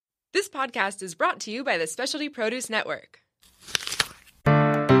This podcast is brought to you by the Specialty Produce Network.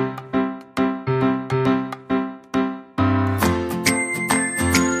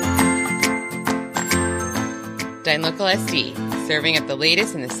 Dine Local SD, serving up the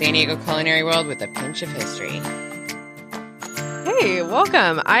latest in the San Diego culinary world with a pinch of history. Hey,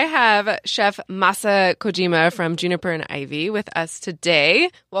 welcome. I have Chef Masa Kojima from Juniper and Ivy with us today.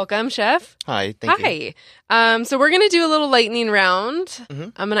 Welcome, Chef. Hi, thank you. Hi. So we're going to do a little lightning round. Mm-hmm.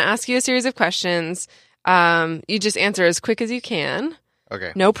 I'm going to ask you a series of questions. You just answer as quick as you can.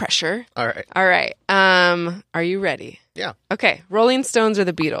 Okay. No pressure. All right. All right. Are you ready? Yeah. Okay. Rolling Stones or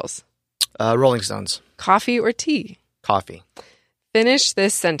the Beatles? Rolling Stones. Coffee or tea? Coffee. Finish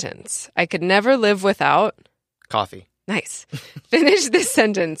this sentence. I could never live without... Coffee. Nice. Finish this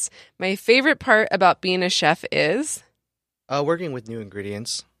sentence. My favorite part about being a chef is... Working with new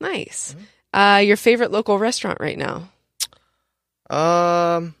ingredients. Nice. Mm-hmm. Your favorite local restaurant right now?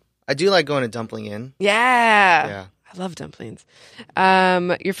 I do like going to Dumpling Inn. Yeah. I love dumplings.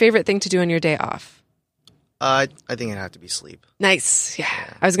 Your favorite thing to do on your day off? I think it'd have to be sleep. Nice. Yeah.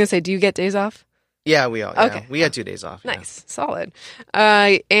 I was going to say, do you get days off? Yeah, we all. Okay. Yeah. We had 2 days off. Nice. Solid.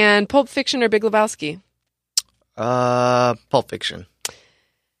 And Pulp Fiction or Big Lebowski? Pulp Fiction.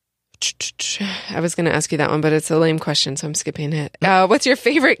 I was going to ask you that one, but it's a lame question, so I'm skipping it. What's your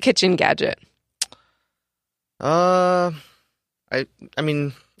favorite kitchen gadget? I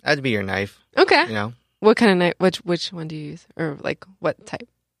mean, that'd be your knife. Okay. You know. What kind of knife? Which one do you use? Or like what type?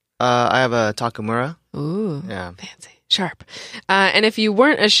 I have a Takamura. Ooh. Yeah. Fancy. Sharp. And if you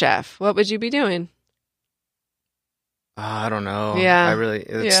weren't a chef, what would you be doing? I don't know.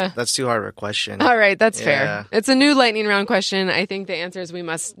 Yeah. That's too hard of a question. All right, that's Yeah. fair. It's a new lightning round question. I think the answer is we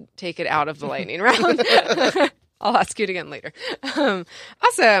must take it out of the lightning round. I'll ask you it again later.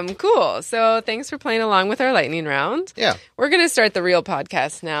 Awesome. Cool. So thanks for playing along with our lightning round. Yeah. We're going to start the real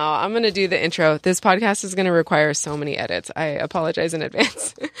podcast now. I'm going to do the intro. This podcast is going to require so many edits. I apologize in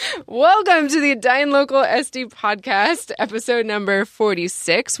advance. Welcome to the Dine Local SD podcast, episode number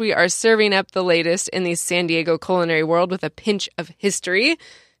 46. We are serving up the latest in the San Diego culinary world with a pinch of history.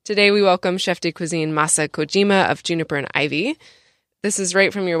 Today we welcome Chef de Cuisine Masa Kojima of Juniper and Ivy. This is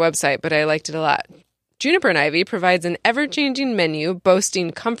right from your website, but I liked it a lot. Juniper and Ivy provides an ever-changing menu boasting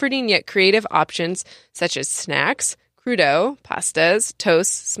comforting yet creative options such as snacks, crudo, pastas,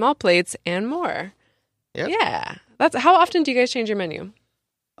 toasts, small plates, and more. Yep. Yeah. How often do you guys change your menu?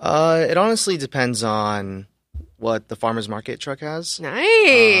 It honestly depends on what the farmer's market truck has.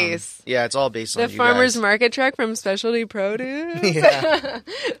 Nice. Yeah, it's all based on The you farmer's guys. market truck from Specialty Produce? Yeah.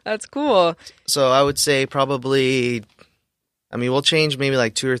 That's cool. So I would say probably... I mean, we'll change maybe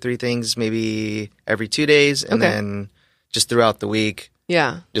like 2 or 3 things, maybe every 2 days, and then just throughout the week,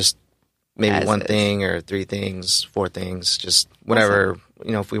 Yeah. just maybe As one is. thing or 3 things, 4 things, just whatever.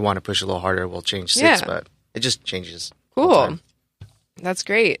 You know, if we want to push a little harder, we'll change 6, Yeah. but it just changes. all the Cool. time. That's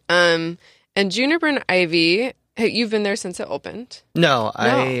great. And Juniper and Ivy, hey, you've been there since it opened. No,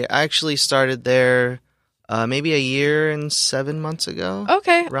 I actually started there maybe a year and 7 months ago.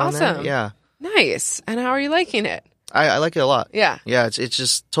 Okay, around awesome. there. Yeah, Nice. And how are you liking it? I like it a lot. Yeah. Yeah, it's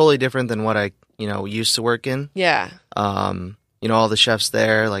just totally different than what I used to work in. Yeah. All the chefs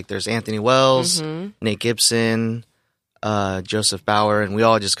there, like there's Anthony Wells, Mhm. Nate Gibson, Joseph Bauer, and we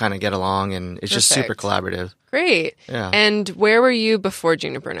all just kind of get along, and it's just super Perfect. collaborative. Great. Yeah. And where were you before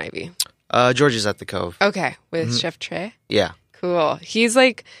Juniper and Ivy? George's at the Cove. Okay, with Chef Trey. Yeah. Cool. He's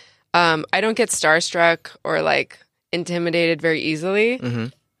like, I don't get starstruck or like intimidated very easily, hmm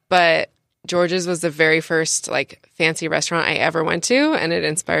but George's was the very first like fancy restaurant I ever went to, and it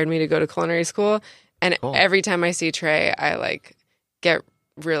inspired me to go to culinary school. And Cool. every time I see Trey, I like get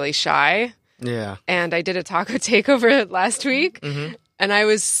really shy. Yeah. And I did a taco takeover last week, hmm and I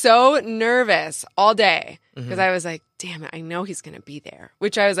was so nervous all day because Mhm. I was like, damn it, I know he's going to be there,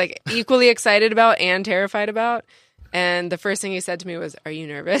 which I was like equally excited about and terrified about. And the first thing he said to me was, "Are you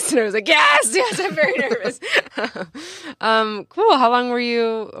nervous?" And I was like, yes, I'm very nervous. Cool. How long were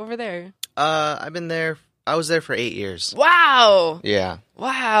you over there? I've been there. I was there for 8 years. Wow. Yeah.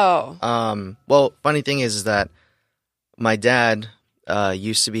 Wow. Well, funny thing is that my dad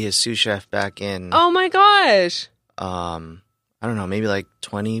used to be his sous chef back in Oh my gosh. I don't know, maybe like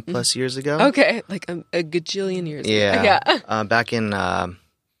 20 plus years ago. Okay. Like a gajillion years ago. Yeah. Yeah. Back in I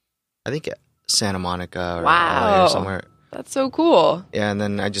think Santa Monica or Wow. LA or somewhere. That's so cool. Yeah, and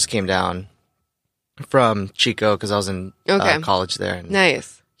then I just came down from Chico because I was in Okay. college there, and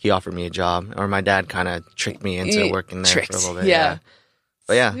Nice. he offered me a job, or my dad kind of tricked me into working there Tricked. for a little bit. Yeah.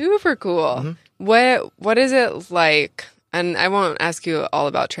 But yeah, Super cool. Mhm. What is it like? And I won't ask you all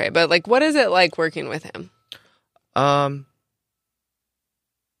about Trey, but like, what is it like working with him?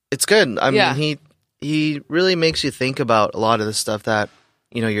 It's good. I Yeah. mean, he really makes you think about a lot of the stuff that,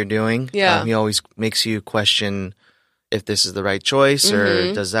 you're doing. Yeah. He always makes you question if this is the right choice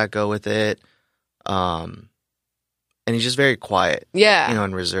or does that go with it. And he's just very quiet, Yeah.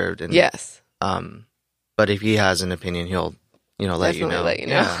 and reserved. And, Yes. but if he has an opinion, he'll, let you Definitely know. let you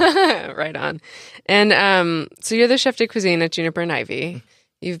know. Yeah. Right on. And so you're the chef de cuisine at Juniper and Ivy.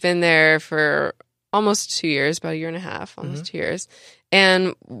 You've been there for almost 2 years, about a year and a half, almost 2 years.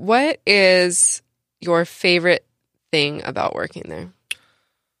 And what is your favorite thing about working there?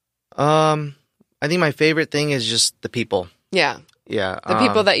 I think my favorite thing is just the people. Yeah. Yeah. The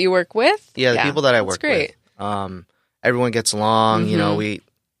people that you work with? Yeah, the people that I that's work great. with. Everyone gets along.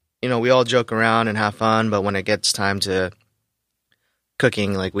 We all joke around and have fun, but when it gets time to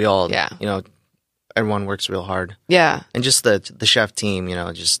cooking, like we all, everyone works real hard. Yeah. And just the chef team,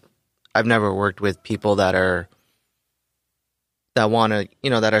 I've never worked with people that are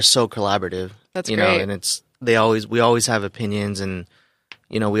that are so collaborative. That's great. great. And we always have opinions, and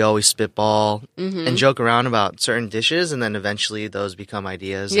we always spitball and joke around about certain dishes, and then eventually those become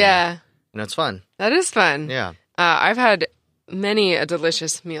ideas. Yeah. And, it's fun. That is fun. Yeah. I've had many a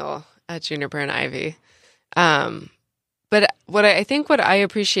delicious meal at Juniper and Ivy. But what I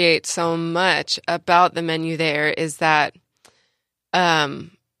appreciate so much about the menu there is that,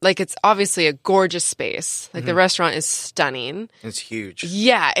 it's obviously a gorgeous space. Like the restaurant is stunning. It's huge.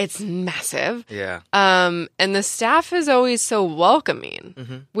 Yeah, it's massive. Yeah. And the staff is always so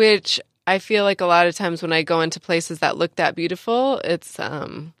welcoming, which I feel like a lot of times when I go into places that look that beautiful, it's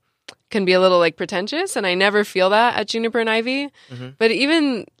can be a little pretentious, and I never feel that at Juniper and Ivy. But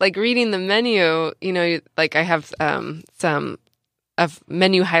even reading the menu, I have some of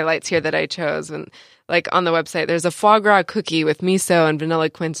menu highlights here that I chose, and on the website there's a foie gras cookie with miso and vanilla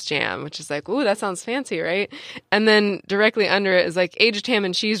quince jam, which is ooh, that sounds fancy, right? And then directly under it is aged ham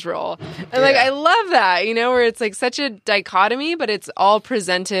and cheese roll, and I love that, where it's such a dichotomy, but it's all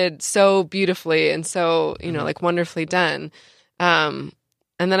presented so beautifully and so wonderfully done.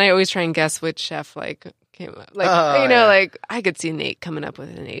 And then I always try and guess which chef came up. I could see Nate coming up with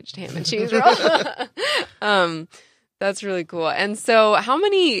an aged ham and cheese roll. That's really cool. And so how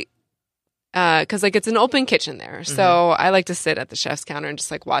many, because it's an open kitchen there. So I like to sit at the chef's counter and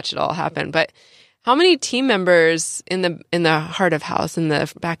just watch it all happen. But how many team members in the heart of house, in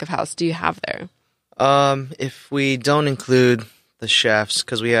the back of house, do you have there? If we don't include the chefs,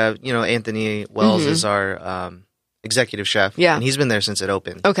 because we have, Anthony Wells is our executive chef. Yeah. And he's been there since it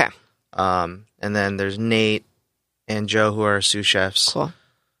opened. Okay. And then there's Nate and Joe, who are sous chefs. Cool.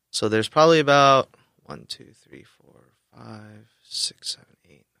 So there's probably about 1, 2, 3, 4, 5, 6, 7, 8,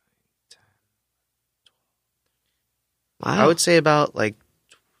 9, 10, 12. Wow. I would say about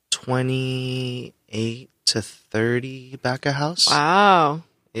 28 to 30 back of house. Wow.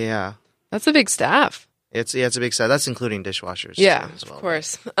 Yeah. That's a big staff. It's a big set. That's including dishwashers. Yeah, as well. of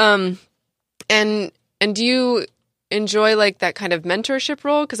course. And do you enjoy that kind of mentorship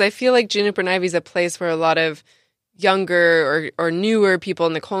role? Because I feel like Juniper and Ivy is a place where a lot of younger or newer people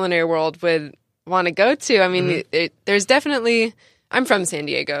in the culinary world would want to go to. I mean, there's definitely. I'm from San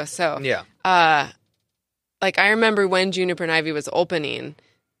Diego, so Yeah. I remember when Juniper and Ivy was opening,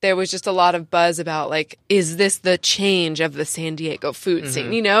 there was just a lot of buzz about is this the change of the San Diego food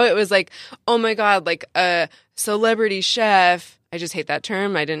scene? It was oh my God, a celebrity chef. I just hate that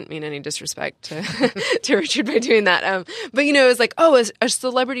term. I didn't mean any disrespect to, to Richard by doing that. But it was a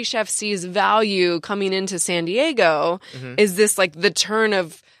celebrity chef sees value coming into San Diego. Is this the turn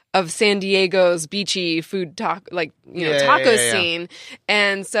of San Diego's beachy food taco scene?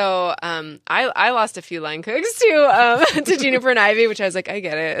 And so I lost a few line cooks to Juniper and Ivy, which I was I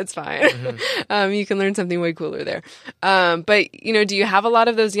get it, it's fine. You can learn something way cooler there. But do you have a lot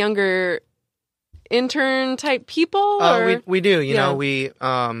of those younger intern type people? We do. We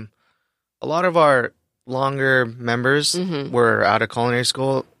a lot of our longer members were out of culinary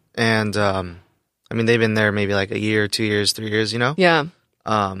school, and they've been there maybe a year, 2 years, 3 years. Yeah.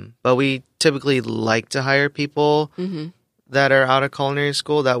 But we typically like to hire people that are out of culinary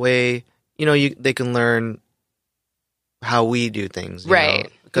school. That way, they can learn how we do things.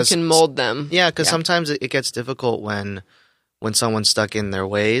 Right. You can mold them. Yeah, because sometimes it gets difficult when someone's stuck in their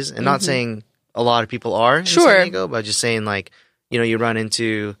ways, and not saying a lot of people are in San Diego, but just saying you run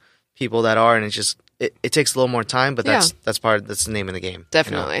into people that are, and it's just it takes a little more time, but that's the name of the game.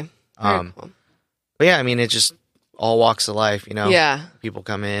 Definitely. Very cool. But yeah, it just all walks of life, Yeah. People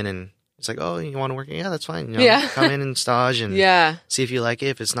come in and it's oh, you want to work? Yeah, that's fine. Yeah. Come in and stage and see if you like it.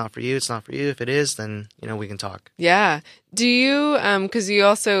 If it's not for you, it's not for you. If it is, then we can talk. Yeah. Do you because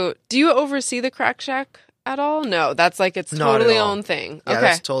do you oversee the Crack Shack at all? No, that's like its Not totally at all. own thing. Yeah, Okay.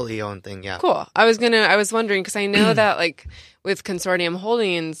 that's totally own thing, yeah. Cool. I was wondering because I know that like with Consortium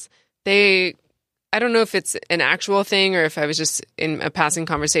Holdings, I don't know if it's an actual thing or if I was just in a passing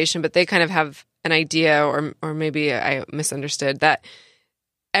conversation, but they kind of have an idea or maybe I misunderstood that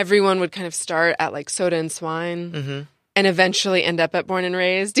everyone would kind of start at like Soda and Swine. Mm-hmm. And eventually end up at Born and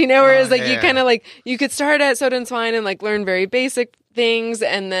Raised, you know, whereas like you kind of like, you could start at Soda and Swine and like learn very basic things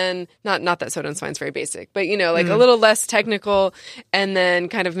and then not that Soda and Swine's very basic, but you know, like a little less technical and then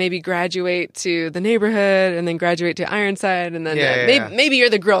kind of maybe graduate to the Neighborhood and then graduate to Ironside and then maybe you're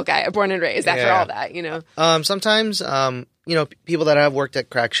the grill guy at Born and Raised after all that, you know? Sometimes, you know, people that have worked at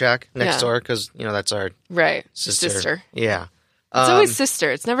Crack Shack next door, because, you know, that's our sister. Yeah. It's always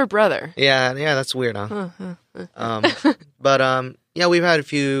sister. It's never brother. Yeah, that's weird, huh? But yeah, we've had a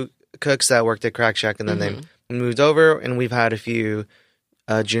few cooks that worked at Crack Shack, and then they moved over, and we've had a few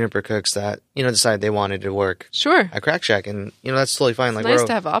Juniper cooks that, you know, decided they wanted to work at Crack Shack, and you know, that's totally fine. It's like, nice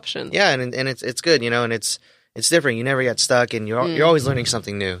to have options. Yeah, and it's good, you know, and it's different. You never get stuck, and you're always learning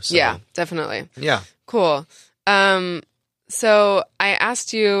something new. So. Yeah, definitely. Yeah, cool. So I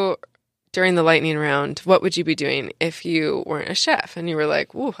asked you during the lightning round, what would you be doing if you weren't a chef? And you were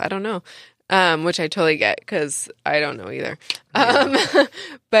like, "Ooh, I don't know," which I totally get because I don't know either. Yeah.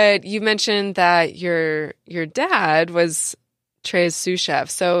 But you mentioned that your dad was Trey's sous chef.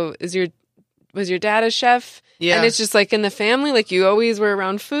 So was your dad a chef? Yeah. And it's just like in the family, like you always were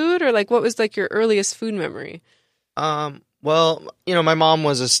around food, or like what was like your earliest food memory? Well, you know, my mom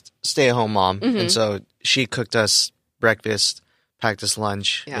was a stay-at-home mom, and so she cooked us breakfast, packed us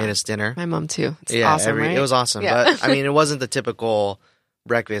lunch, made us dinner. My mom too. It's awesome, right? It was awesome. Yeah. But I mean, it wasn't the typical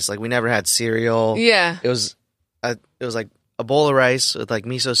breakfast. Like we never had cereal. Yeah. It was like a bowl of rice with like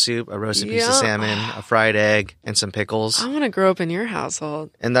miso soup, a roasted piece of salmon, a fried egg, and some pickles. I want to grow up in your household.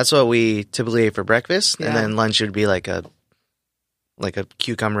 And that's what we typically ate for breakfast. Yeah. And then lunch would be like a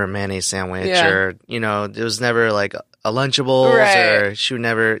cucumber and mayonnaise sandwich, or you know, it was never like a Lunchables, or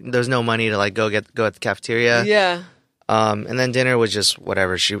there was no money to like go at the cafeteria. Yeah. And then dinner was just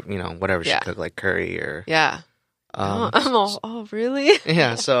whatever she cooked, like curry or oh really?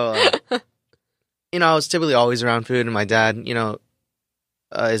 Yeah. So you know, I was typically always around food, and my dad, you know,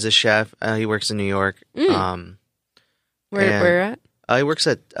 is a chef. He works in New York. Where at? He works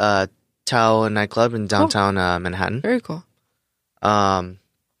at Tao nightclub in downtown Manhattan. Very cool.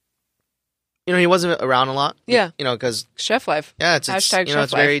 You know, he wasn't around a lot. Yeah. You know, because chef life. Yeah, it's you know,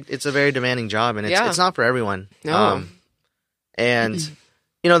 it's a very demanding job, and it's not for everyone. No. And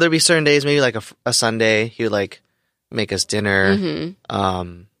you know, there'd be certain days, maybe like a Sunday, he would like make us dinner.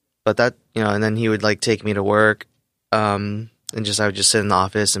 But that, you know, and then he would like take me to work. And I would just sit in the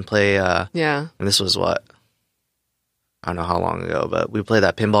office and play. And this was what, I don't know how long ago, but we played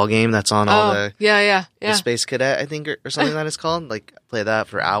that pinball game that's on all the the Space Cadet, I think, or something that it's called. Like play that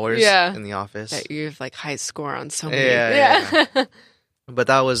for hours in the office. That you have like high score on so many. Yeah. But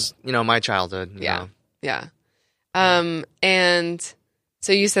that was, you know, my childhood. You know? Yeah. And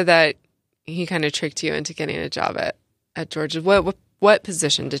so you said that he kind of tricked you into getting a job at Georgia. What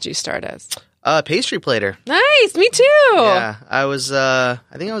position did you start as? Pastry plater. Nice, me too. Yeah, I was. I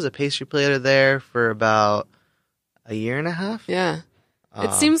think I was a pastry plater there for about a year and a half. Yeah,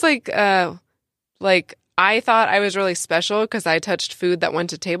 it seems like I thought I was really special because I touched food that went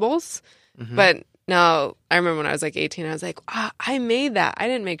to tables, but now I remember when I was like 18, I was like, I made that. I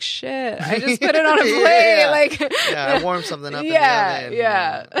didn't make shit. I just put it on a plate. I warmed something up.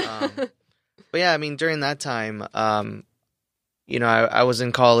 But yeah, I mean, during that time, you know, I was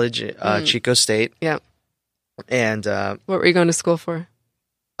in college, Chico State. Yeah. And what were you going to school for?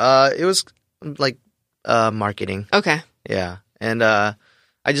 It was like marketing. Okay. Yeah. And I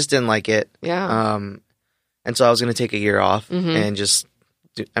just didn't like it. Yeah. And so I was going to take a year off and just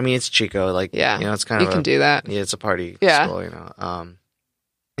I mean, it's Chico, like, you know, it's kind of you can do that. Yeah, it's a party school, you know.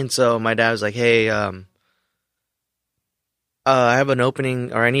 And so my dad was like, hey, I have an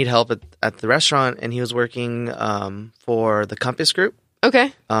opening, or I need help at the restaurant, and he was working for the Compass Group.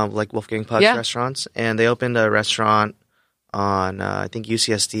 Okay. Like Wolfgang Puck's restaurants, and they opened a restaurant on, I think,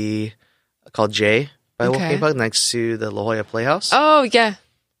 UCSD called Jay by Wolfgang Puck, next to the La Jolla Playhouse. Oh, yeah.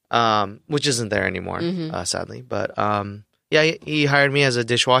 Which isn't there anymore, sadly. But yeah, he hired me as a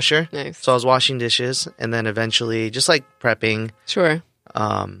dishwasher. Nice. So I was washing dishes, and then eventually just like prepping. Sure.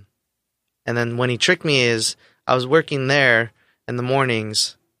 And then when he tricked me is I was working there in the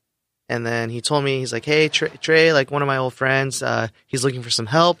mornings, and then he told me, he's like, hey, Trey, like one of my old friends, he's looking for some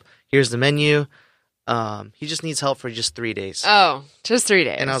help. Here's the menu. He just needs help for just 3 days. Oh, just 3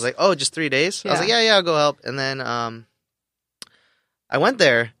 days. And I was like, oh, just 3 days? Yeah. I was like, yeah, I'll go help. And then I went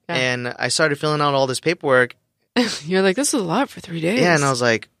there and I started filling out all this paperwork. You're like, this is a lot for 3 days. Yeah, and I was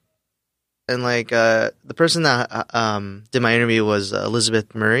like, the person that did my interview was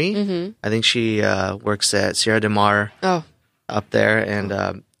Elizabeth Murray. Mm-hmm. I think she works at Sierra de Mar up there. And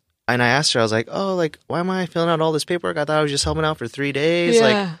I asked her, I was like, oh, like, why am I filling out all this paperwork? I thought I was just helping out for 3 days.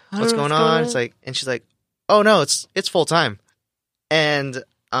 Like, what's going on? It's like, and she's like, oh no, it's full time. And so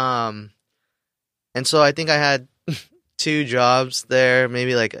I think I had 2 jobs there,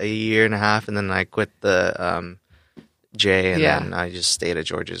 maybe like a year and a half, and then I quit the J, and then I just stayed at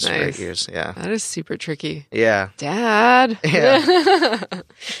George's for 8 years. Yeah, that is super tricky. Yeah, Dad. Yeah.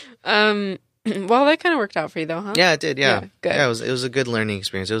 Well, that kind of worked out for you, though, huh? Yeah, it did. Yeah, good. Yeah, it was a good learning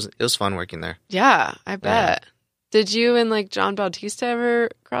experience. It was fun working there. Yeah, I bet. Did you and like John Bautista ever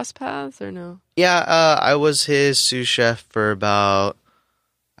cross paths or no? Yeah, I was his sous chef for about,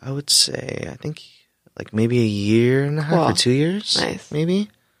 I would say, I think like maybe a year and a half or 2 years. Nice, maybe.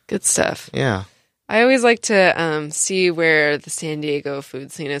 Good stuff. Yeah. I always like to see where the San Diego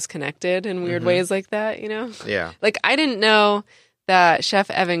food scene is connected in weird ways like that, you know? Yeah. Like, I didn't know that Chef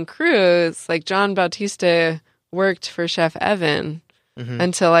Evan Cruz, like John Bautista, worked for Chef Evan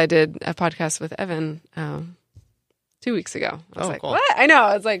until I did a podcast with Evan 2 weeks ago. I was like, cool. What? I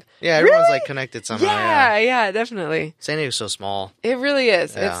know. It's like, yeah, everyone's like connected somehow. Yeah, definitely. San Diego's so small. It really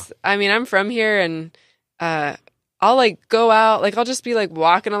is. Yeah. I'm from here, and I'll like go out, like I'll just be like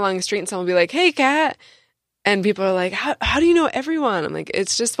walking along the street and someone will be like, hey, Kat. And people are like, how do you know everyone? I'm like,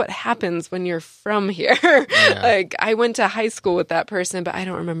 it's just what happens when you're from here. Yeah. Like, I went to high school with that person, but I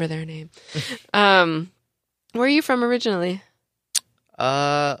don't remember their name. Where are you from originally?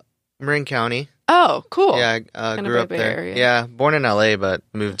 Marin County. Oh, cool. Yeah, grew up there. Area. Yeah, born in LA, but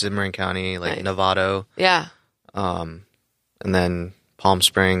moved to Marin County, like Novato. Yeah. And then Palm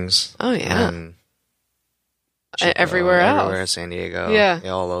Springs. Oh, yeah. And everywhere else. Everywhere, San Diego. Yeah.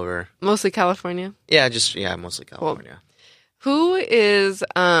 All over. Mostly California? Yeah, mostly California. Cool. Who is,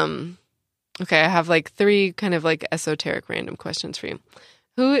 okay, I have like 3 kind of like esoteric random questions for you.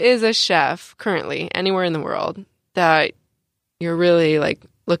 Who is a chef currently, anywhere in the world, that you're really like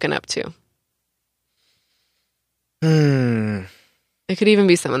looking up to? It could even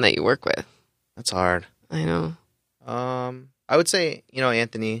be someone that you work with. That's hard. I know. I would say,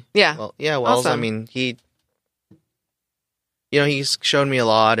 Anthony. Yeah. Well, yeah, Wells. Awesome. I mean, he's shown me a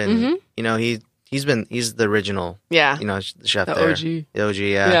lot, and he's the original. Yeah. The chef the there. OG. The OG.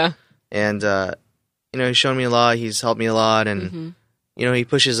 Yeah. Yeah. And he's shown me a lot. He's helped me a lot, and he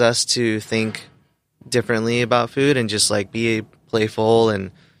pushes us to think differently about food and just like be playful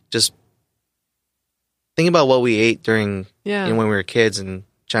and just think about what we ate during when we were kids and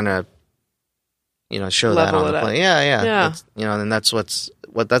trying to show level that on the plate. Yeah. That's,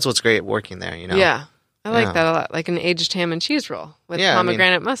 that's what's great working there. Yeah. I like that a lot. Like an aged ham and cheese roll with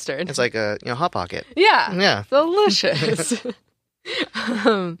pomegranate mustard. It's like a Hot Pocket. Yeah. Yeah. Delicious.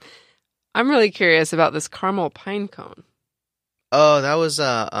 I'm really curious about this caramel pine cone. Oh, that was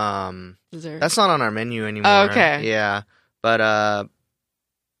that's not on our menu anymore. Oh, okay. Yeah. But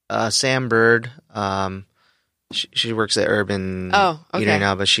Sam Bird, she works at Urban Eatery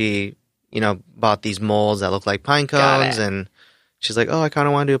now, but she, bought these molds that look like pine cones, and she's like, "Oh, I kind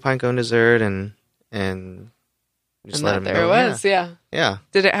of want to do a pine cone dessert," and just let him know. There it was, yeah. Yeah.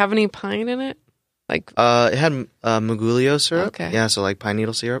 Did it have any pine in it? Like, it had Mugulio syrup. Okay. Yeah, so like pine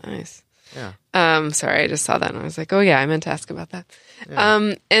needle syrup. Nice. Yeah. Sorry, I just saw that and I was like, oh yeah, I meant to ask about that.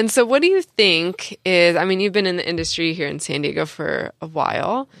 Yeah. And so what do you think is, I mean, you've been in the industry here in San Diego for a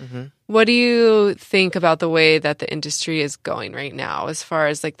while. Mm-hmm. What do you think about the way that the industry is going right now? As far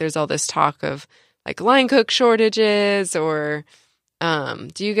as like, there's all this talk of like line cook shortages, or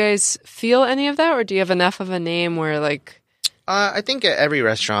do you guys feel any of that? Or do you have enough of a name where like... I think at every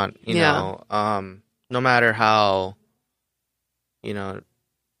restaurant, no matter how,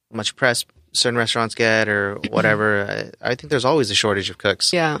 much press certain restaurants get or whatever, I think there's always a shortage of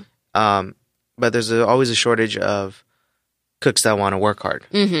cooks. Yeah. But there's always a shortage of cooks that want to work hard,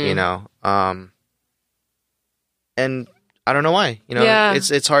 and I don't know why,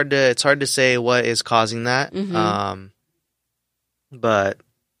 it's hard to say what is causing that. Mm-hmm. But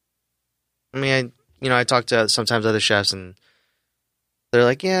I mean, I talk to sometimes other chefs and they're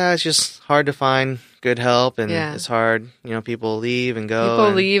like, yeah, it's just hard to find good help, and it's hard. People leave and go.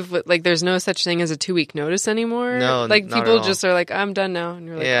 People leave. Like, there's no such thing as a 2-week notice anymore. No, like people just are like, I'm done now, and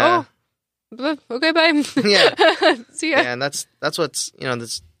you're like, oh, okay, bye. Yeah, see ya. Yeah, and that's what's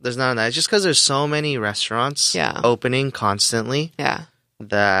there's none of that. It's just because there's so many restaurants opening constantly. Yeah,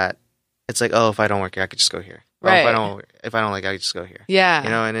 that it's like, oh, if I don't work here, I could just go here. Right. Oh, if I don't like it, I could just go here. Yeah,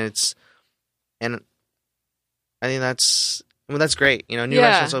 and I think Well, that's great. You know, new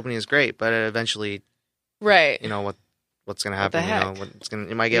restaurants opening is great, but eventually, right? You know what's going to happen? You know,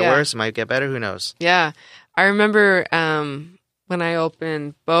 it might get worse. It might get better. Who knows? Yeah, I remember when I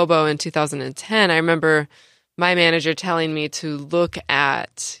opened Bobo in 2010. I remember my manager telling me to look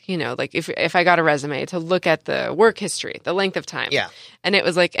at, you know, like if I got a resume, to look at the work history, the length of time. Yeah, and it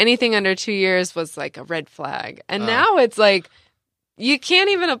was like anything under 2 years was like a red flag, and now it's like you can't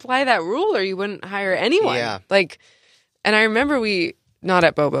even apply that rule, or you wouldn't hire anyone. Yeah, like. And I remember not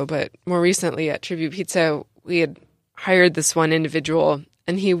at Bobo, but more recently at Tribute Pizza, we had hired this one individual,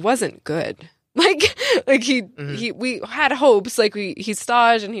 and he wasn't good. Like we had hopes, like he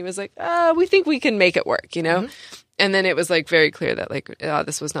staged, and he was like, we think we can make it work, you know? Mm-hmm. And then it was like very clear that like,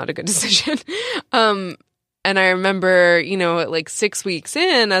 this was not a good decision. And I remember, you know, like 6 weeks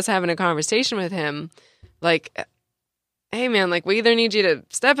in, us having a conversation with him, like, hey man, like we either need you to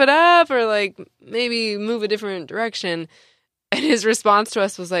step it up or like maybe move a different direction. And his response to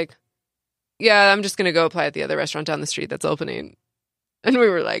us was like, yeah, I'm just going to go apply at the other restaurant down the street that's opening. And we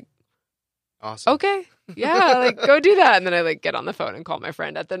were like, awesome. Okay. Yeah, like go do that. And then I like get on the phone and call my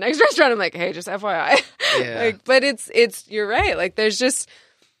friend at the next restaurant. I'm like, hey, just FYI. Yeah. Like, but it's, you're right. Like there's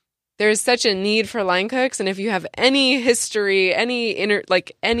such a need for line cooks. And if you have any history,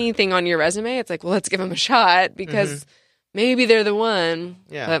 anything on your resume, it's like, well, let's give them a shot because maybe they're the one.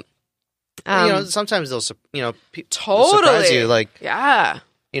 Yeah. But, you know, sometimes they'll, you know, totally surprise you. Like, yeah,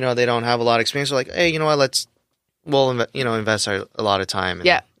 you know, they don't have a lot of experience. They're like, hey, you know what? We'll invest a lot of time. And,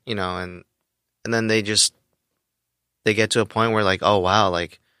 yeah. You know, and then they get to a point where like, oh wow,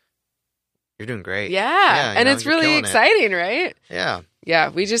 like you're doing great. Yeah. And it's really exciting, right? Yeah. Yeah.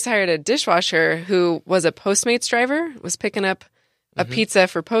 We just hired a dishwasher who was a Postmates driver, was picking up a pizza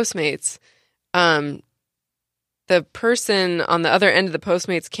for Postmates. The person on the other end of the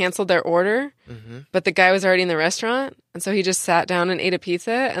Postmates canceled their order, but the guy was already in the restaurant. And so he just sat down and ate a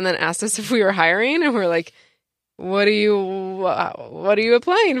pizza and then asked us if we were hiring. And we're like, what are you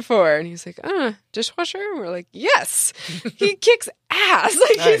applying for? And he's like, dishwasher? And we're like, yes. He kicks ass.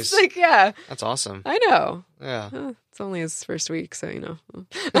 Like, nice. He's like, yeah. That's awesome. I know. Yeah. It's only his first week, so you know.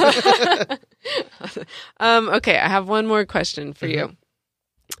 Okay, I have one more question for you.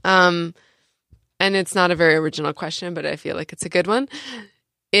 And it's not a very original question, but I feel like it's a good one.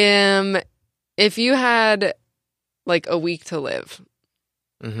 If you had like a week to live,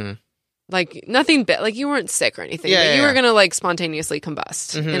 like nothing bad, like you weren't sick or anything, but you were going to like spontaneously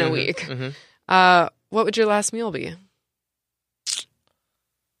combust in a week, what would your last meal be?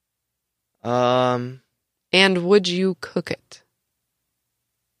 And would you cook it?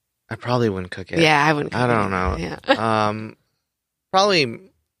 I probably wouldn't cook it. Yeah, I wouldn't cook it. I don't know. Yeah. Probably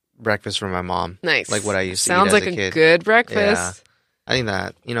breakfast from my mom. Nice. Like what I used to Sounds eat as like a kid. Good breakfast. Yeah. I think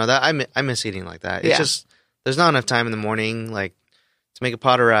that, you know, that I miss eating like that. It's just, there's not enough time in the morning, like, to make a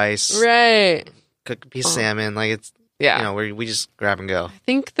pot of rice. Right. Cook a piece of salmon. Like, it's, you know, we just grab and go. I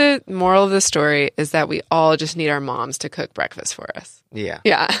think the moral of the story is that we all just need our moms to cook breakfast for us. Yeah.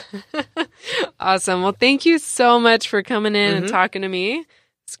 Yeah. Awesome. Well, thank you so much for coming in and talking to me.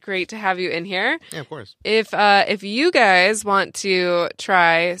 It's great to have you in here. Yeah, of course. If you guys want to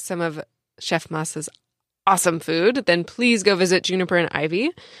try some of Chef Masa's awesome food, then please go visit Juniper and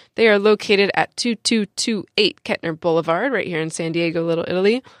Ivy. They are located at 2228 Kettner Boulevard right here in San Diego, Little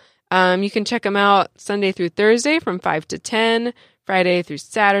Italy. You can check them out Sunday through Thursday from 5 to 10, Friday through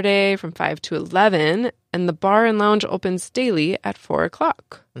Saturday from 5 to 11, and the bar and lounge opens daily at 4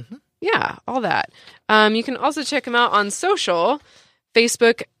 o'clock. Yeah, all that. You can also check them out on social.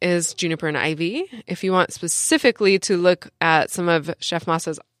 Facebook is Juniper and Ivy. If you want specifically to look at some of Chef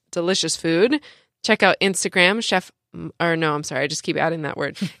Masa's delicious food, check out Instagram, I just keep adding that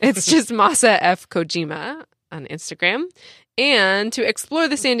word. It's just Masa F. Kojima on Instagram. And to explore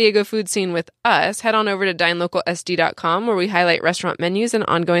the San Diego food scene with us, head on over to dinelocalsd.com where we highlight restaurant menus and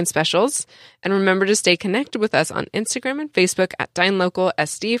ongoing specials. And remember to stay connected with us on Instagram and Facebook at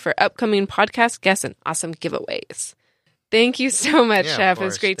dinelocalsd for upcoming podcast guests and awesome giveaways. Thank you so much, Chef. It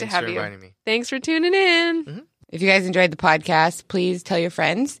was great to have you. Thanks for tuning in. If you guys enjoyed the podcast, please tell your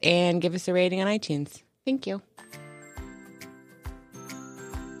friends and give us a rating on iTunes. Thank you.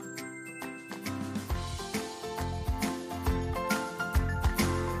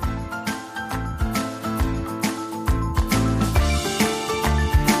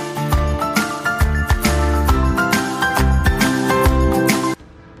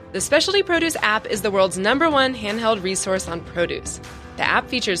 The Specialty Produce app is the world's #1 handheld resource on produce. The app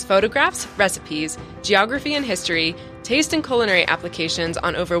features photographs, recipes, geography and history, taste and culinary applications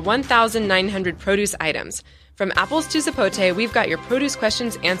on over 1,900 produce items. From apples to zapote, we've got your produce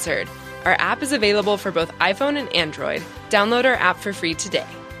questions answered. Our app is available for both iPhone and Android. Download our app for free today.